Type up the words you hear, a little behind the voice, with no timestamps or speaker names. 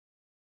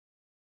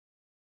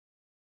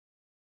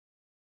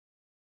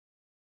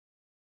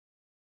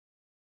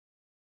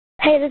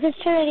Hey, this is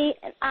Trinity,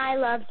 and I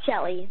love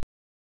jelly.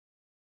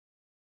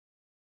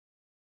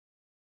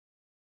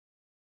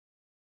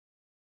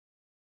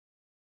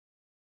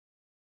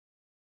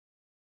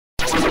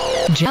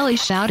 Jelly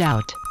shout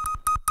out.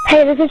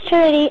 Hey, this is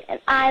Trinity, and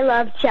I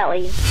love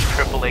jelly.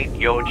 888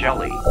 Yo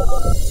Jelly.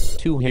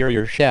 To hear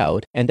your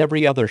shout and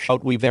every other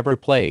shout we've ever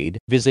played,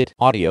 visit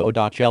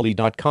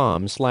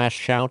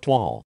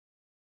audio.jelly.com/shoutwall.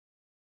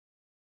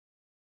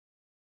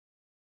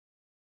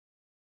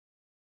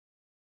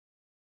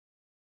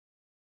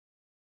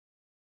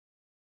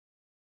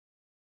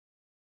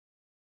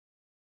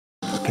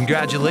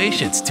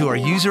 Congratulations to our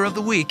user of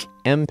the week,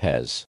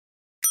 MPez.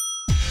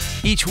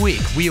 Each week,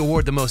 we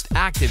award the most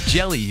active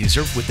Jelly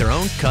user with their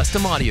own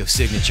custom audio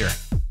signature.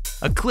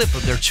 A clip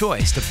of their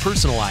choice to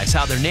personalize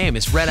how their name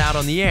is read out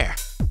on the air.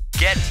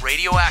 Get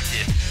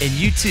radioactive, and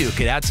you too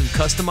could add some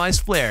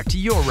customized flair to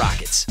your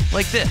rockets,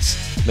 like this.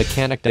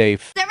 Mechanic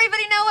Dave. Does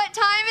everybody know what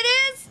time it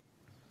is?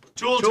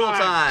 Tool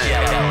time!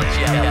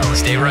 Jelly.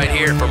 Stay right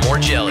here for more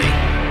Jelly.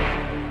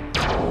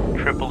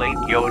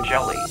 888 Yo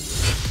Jelly.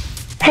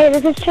 Hey,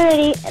 this is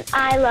Trinity, and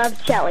I love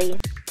jelly.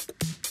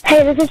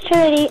 Hey, this is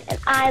Trinity, and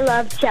I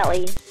love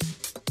jelly.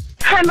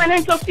 Hi, my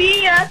name's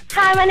Sophia.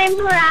 Hi, my name's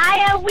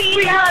Mariah.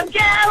 We love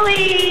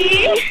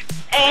jelly.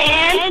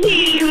 And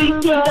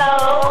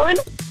T-Bone.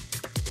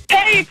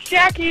 Hey, it's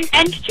Jackie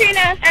and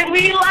Katrina, and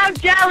we love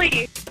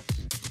jelly.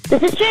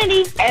 This is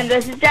Trinity, And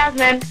this is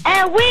Jasmine.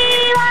 and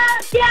we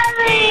love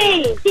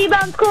jelly.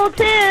 T-Bone's cool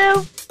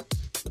too.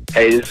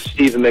 Hey, this is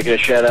Steven making a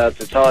shout out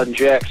to Todd and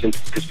Jackson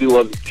because we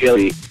love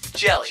jelly.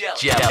 Jelly.